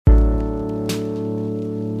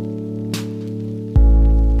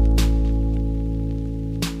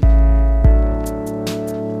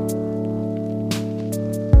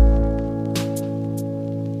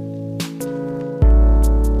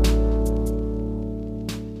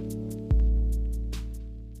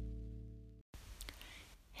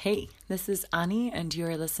Hey, this is Ani, and you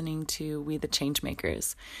are listening to We the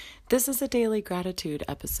Changemakers. This is a daily gratitude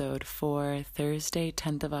episode for Thursday,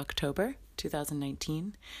 10th of October,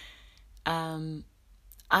 2019. I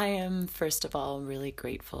am, first of all, really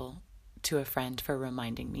grateful to a friend for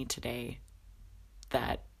reminding me today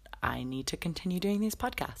that I need to continue doing these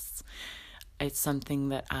podcasts. It's something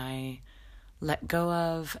that I let go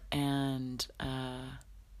of and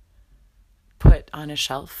put on a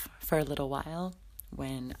shelf for a little while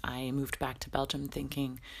when I moved back to Belgium,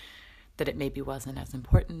 thinking that it maybe wasn't as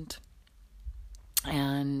important.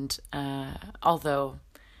 And although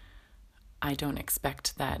I don't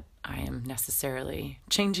expect that I am necessarily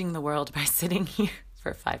changing the world by sitting here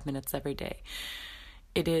for 5 minutes every day,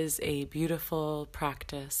 it is a beautiful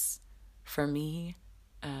practice for me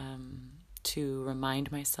to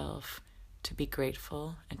remind myself to be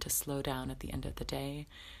grateful and to slow down at the end of the day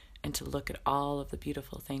and to look at all of the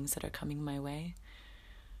beautiful things that are coming my way.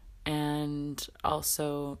 And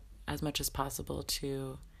also, as much as possible,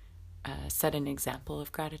 to set an example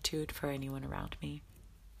of gratitude for anyone around me.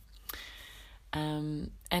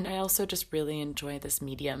 And I also just really enjoy this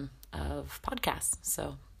medium of podcasts.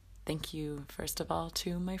 So thank you, first of all,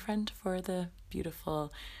 to my friend for the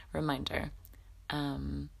beautiful reminder.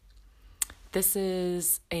 This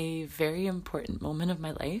is a very important moment of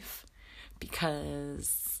my life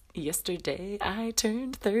because yesterday I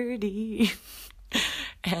turned 30.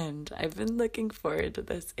 And I've been looking forward to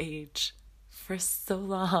this age for so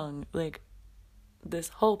long. Like, this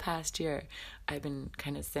whole past year, I've been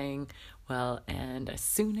kind of saying, well, and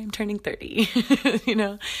soon I'm turning 30, you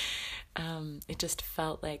know? It just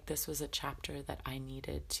felt like this was a chapter that I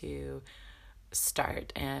needed to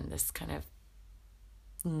start, and this kind of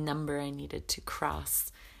number I needed to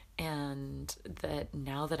cross, and that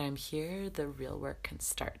now that I'm here, the real work can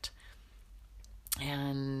start.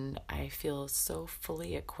 And I feel so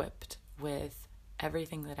fully equipped with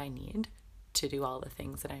everything that I need to do all the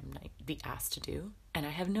things that I might be asked to do. And I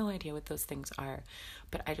have no idea what those things are,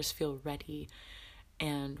 but I just feel ready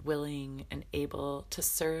and willing and able to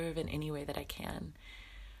serve in any way that I can.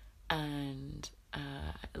 And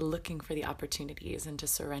looking for the opportunities and to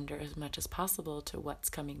surrender as much as possible to what's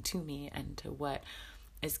coming to me and to what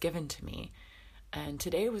is given to me. And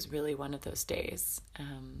today was really one of those days.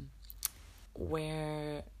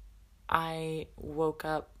 Where I woke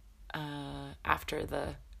up after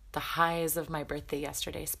the highs of my birthday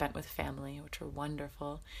yesterday, spent with family, which were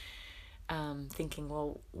wonderful, thinking,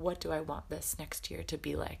 well, what do I want this next year to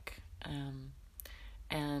be like?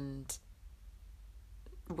 And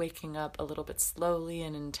waking up a little bit slowly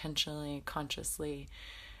and intentionally, consciously,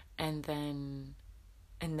 and then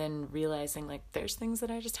realizing, like, there's things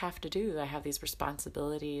that I just have to do. I have these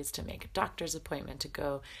responsibilities to make a doctor's appointment, to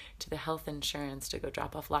go to the health insurance, to go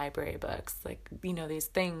drop off library books, like, you know, these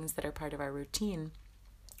things that are part of our routine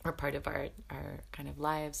or part of our kind of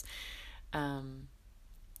lives. And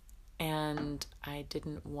I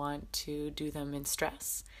didn't want to do them in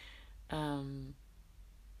stress.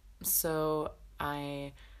 So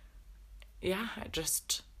I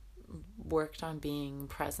just worked on being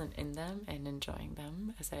present in them and enjoying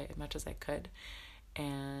them as much as I could,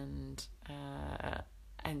 and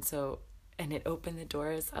it opened the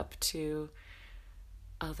doors up to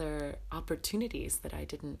other opportunities that I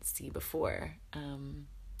didn't see before, and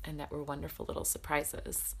that were wonderful little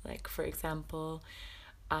surprises. Like, for example,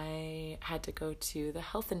 I had to go to the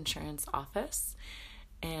health insurance office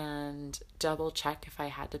and double check if I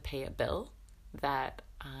had to pay a bill that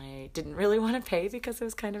I didn't really want to pay because it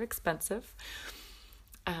was kind of expensive.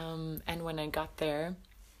 And when I got there,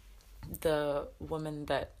 the woman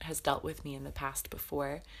that has dealt with me in the past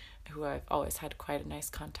before, who I've always had quite a nice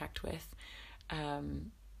contact with,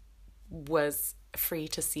 was free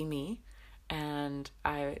to see me. And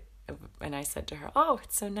I said to her, "Oh,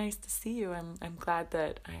 it's so nice to see you. I'm glad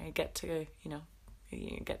that I get to,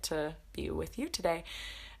 get to be with you today."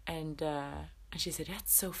 And she said, "Yeah,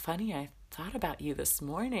 it's so funny. I thought about you this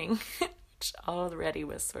morning," which already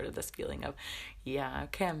was sort of this feeling of, yeah,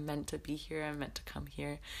 okay, I'm meant to be here. I'm meant to come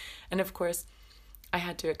here. And of course, I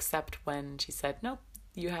had to accept when she said, "Nope,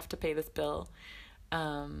 you have to pay this bill."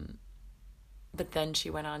 But then she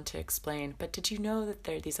went on to explain, "But did you know that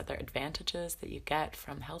there are these other advantages that you get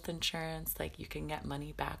from health insurance? Like, you can get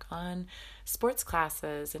money back on sports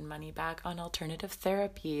classes and money back on alternative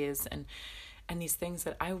therapies and these things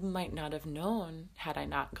that I might not have known had I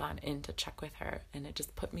not gone in to check with her." And it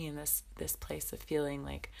just put me in this place of feeling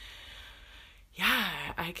like,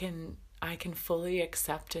 yeah, I can fully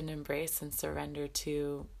accept and embrace and surrender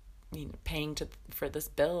to, paying for this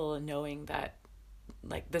bill, and knowing that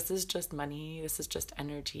like, this is just money, this is just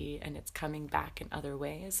energy, and it's coming back in other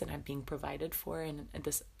ways, and I'm being provided for in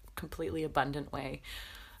this completely abundant way.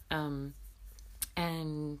 And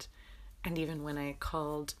even when I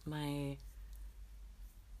called my,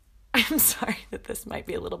 I'm sorry that this might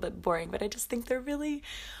be a little bit boring, but I just think they're really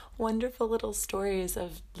wonderful little stories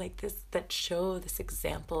of like this, that show this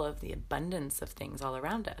example of the abundance of things all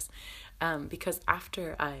around us. Because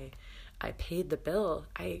after I paid the bill,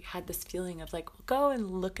 I had this feeling of like, well, go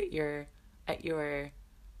and look at your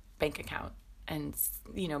bank account, and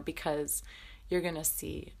because you're gonna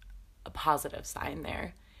see a positive sign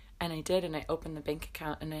there. And I did, and I opened the bank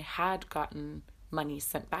account, and I had gotten money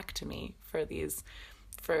sent back to me for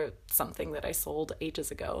something that I sold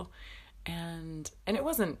ages ago. And it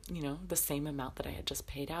wasn't, the same amount that I had just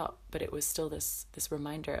paid out, but it was still this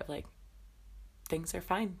reminder of like, things are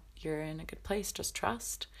fine. You're in a good place. Just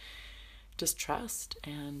trust.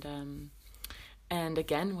 And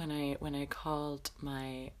again, when I called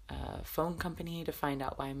my phone company to find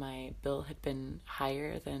out why my bill had been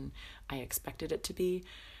higher than I expected it to be,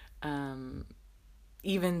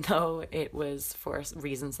 even though it was for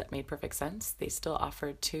reasons that made perfect sense, they still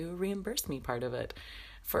offered to reimburse me part of it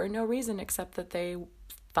for no reason except that they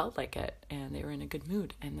felt like it and they were in a good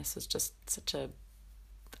mood. And this was just such a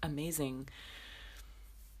amazing,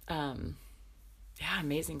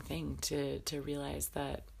 amazing thing to realize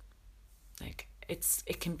that, like,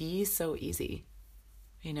 it can be so easy.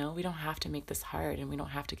 We don't have to make this hard, and we don't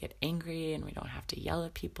have to get angry, and we don't have to yell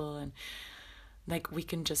at people, and like, we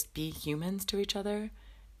can just be humans to each other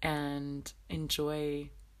and enjoy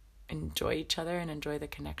each other and enjoy the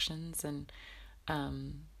connections, and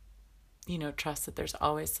trust that there's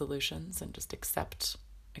always solutions, and just accept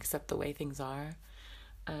the way things are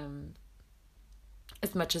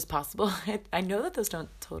as much as possible. I know that those don't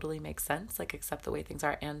totally make sense, like accept the way things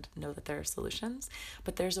are and know that there are solutions,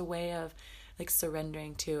 but there's a way of like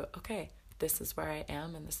surrendering to, okay, this is where I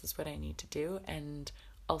am and this is what I need to do, and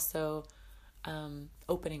also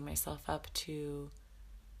opening myself up to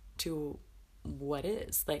what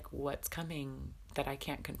is, like, what's coming that I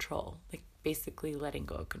can't control, like basically letting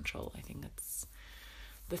go of control. I think that's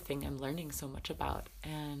the thing I'm learning so much about.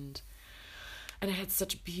 And I had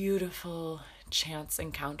such beautiful chance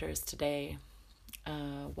encounters today,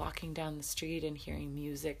 walking down the street and hearing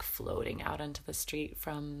music floating out onto the street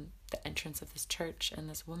from the entrance of this church, and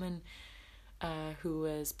this woman who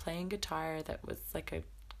was playing guitar that was like a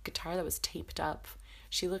guitar that was taped up.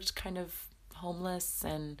 She looked kind of homeless,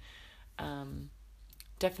 and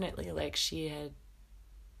definitely like she had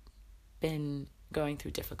been going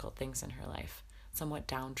through difficult things in her life, somewhat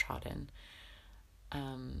downtrodden.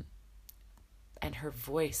 And her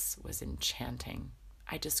voice was enchanting.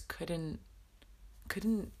 I just couldn't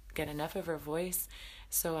get enough of her voice.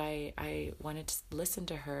 So I wanted to listen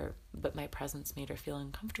to her, but my presence made her feel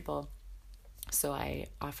uncomfortable. So I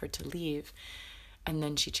offered to leave. And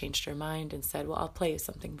then she changed her mind and said, well, I'll play you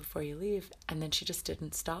something before you leave. And then she just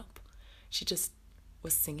didn't stop. She just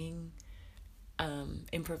was singing,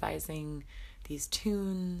 improvising these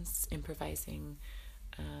tunes, improvising,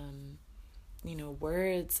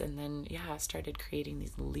 words. And then, started creating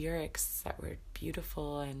these lyrics that were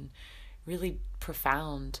beautiful and really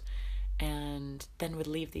profound. And then would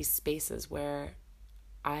leave these spaces where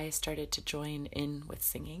I started to join in with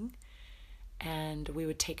singing. And we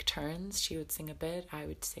would take turns. She would sing a bit, I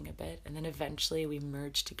would sing a bit. And then eventually we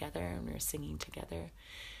merged together and we were singing together.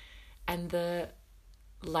 And the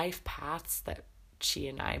life paths that she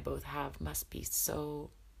and I both have must be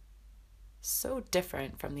so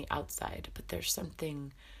different from the outside. But there's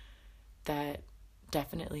something that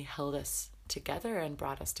definitely held us together and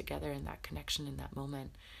brought us together in that connection in that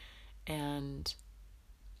moment. And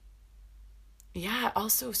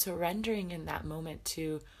also surrendering in that moment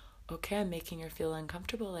to, okay, I'm making her feel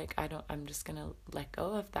uncomfortable. Like, I'm just going to let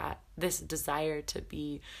go of this desire to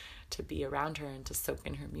be around her and to soak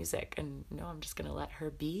in her music. And I'm just going to let her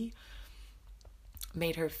be.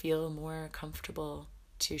 Made her feel more comfortable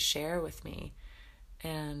to share with me.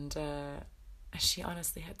 And she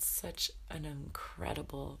honestly had such an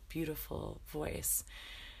incredible, beautiful voice.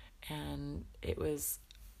 And it was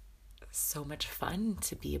so much fun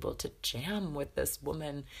to be able to jam with this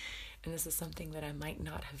woman. And this is something that I might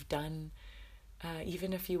not have done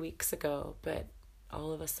even a few weeks ago, but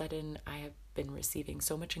all of a sudden I have been receiving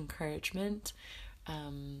so much encouragement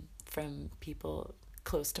from people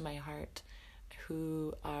close to my heart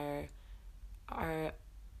who are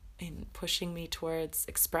in pushing me towards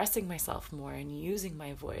expressing myself more and using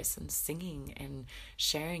my voice and singing and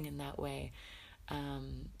sharing in that way,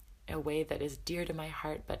 a way that is dear to my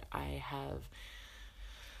heart, but I have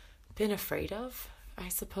been afraid of. I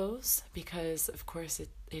suppose, because of course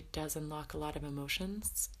it does unlock a lot of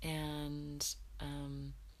emotions, and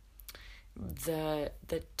the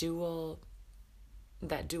dual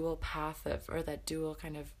path of, or that dual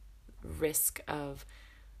kind of risk of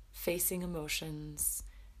facing emotions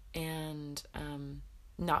and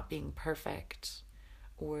not being perfect,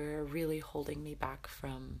 or really holding me back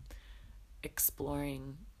from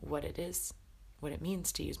exploring what it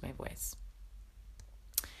means to use my voice.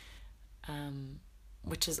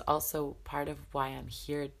 Which is also part of why I'm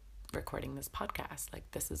here recording this podcast. Like,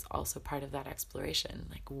 this is also part of that exploration.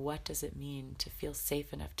 Like, what does it mean to feel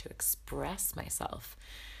safe enough to express myself,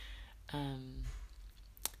 and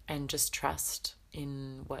just trust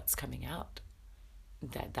in what's coming out,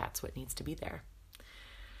 that's what needs to be there.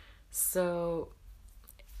 So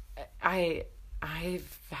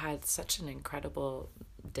I've had such an incredible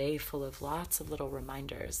day full of lots of little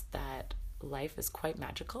reminders that life is quite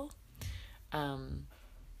magical.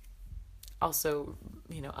 Also,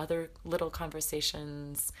 other little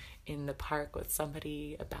conversations in the park with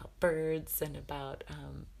somebody about birds and about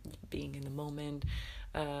being in the moment.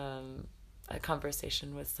 A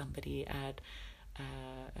conversation with somebody at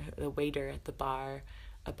the waiter at the bar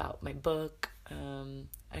about my book. An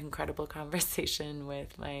incredible conversation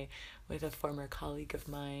with a former colleague of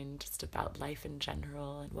mine just about life in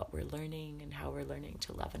general and what we're learning and how we're learning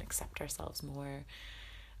to love and accept ourselves more,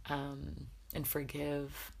 and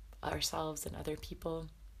forgive ourselves and other people,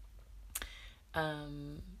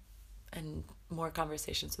 and more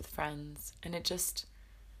conversations with friends. And it just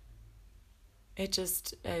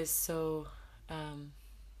is so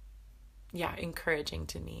encouraging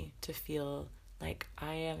to me to feel like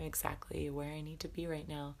I am exactly where I need to be right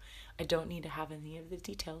now. I don't need to have any of the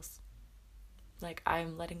details. Like,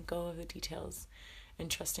 I'm letting go of the details and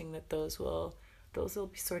trusting that those will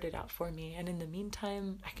be sorted out for me. And in the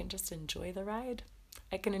meantime, I can just enjoy the ride.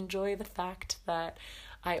 I can enjoy the fact that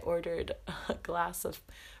I ordered a glass of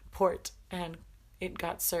port and it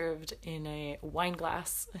got served in a wine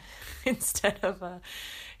glass instead of an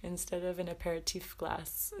aperitif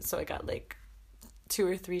glass. So I got like 2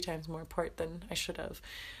 or 3 times more port than I should have.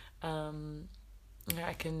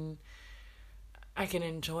 I can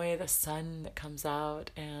enjoy the sun that comes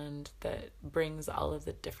out and that brings all of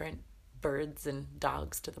the different birds and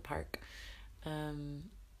dogs to the park.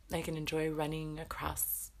 I can enjoy running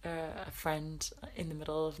across a friend in the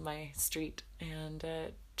middle of my street and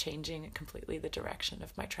changing completely the direction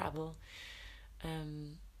of my travel. I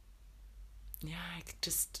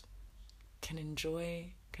just can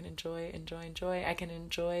enjoy. I can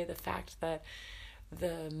enjoy the fact that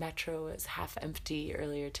the metro was half empty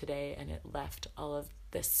earlier today and it left all of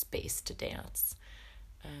this space to dance.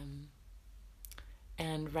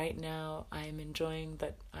 And right now I'm enjoying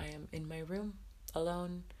that I am in my room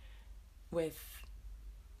alone with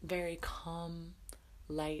very calm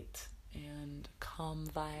light and calm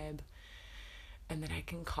vibe, and that I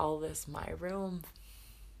can call this my room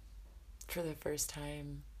for the first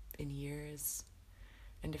time in years,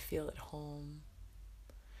 and to feel at home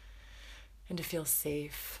and to feel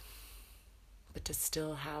safe, but to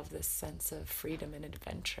still have this sense of freedom and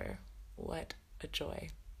adventure. What a joy.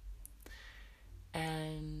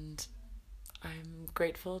 And I'm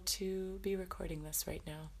grateful to be recording this right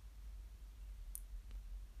now.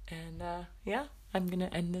 And I'm going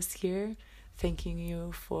to end this here, thanking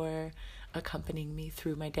you for accompanying me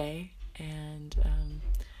through my day, and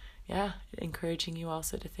encouraging you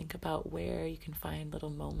also to think about where you can find little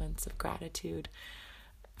moments of gratitude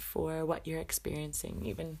for what you're experiencing,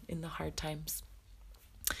 even in the hard times.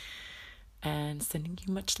 And sending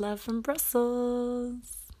you much love from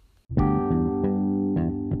Brussels.